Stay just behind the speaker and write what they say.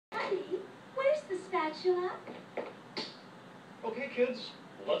spatula? Okay, kids,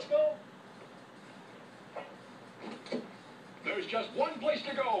 let's go. There's just one place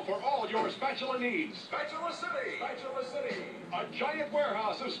to go for all your spatula needs. Spatula City! Spatula City! A giant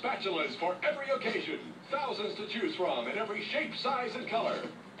warehouse of spatulas for every occasion. Thousands to choose from in every shape, size, and color.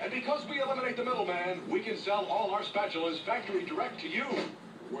 And because we eliminate the middleman, we can sell all our spatulas factory direct to you.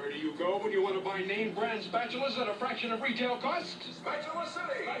 Where do you go when you want to buy name brand spatulas at a fraction of retail cost? Spatula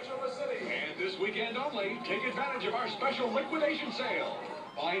City! Spatula City! And this weekend only, take advantage of our special liquidation sale.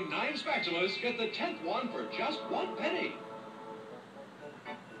 Buy 9 spatulas, get the 10th one for just 1 penny.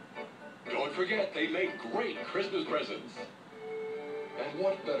 Don't forget, they make great Christmas presents. And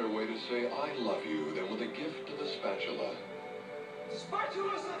what better way to say I love you than with a gift of a spatula?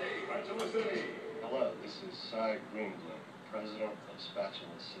 Spatula City! Spatula City! Hello, this is Cy Greenbloom, president of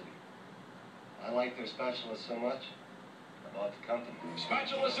Spatula City. I like their spatulas so much, I bought the company.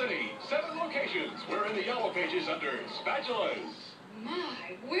 Spatula City, 7 locations. We're in the yellow pages under Spatulas.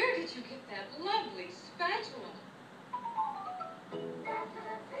 My, where did you get that lovely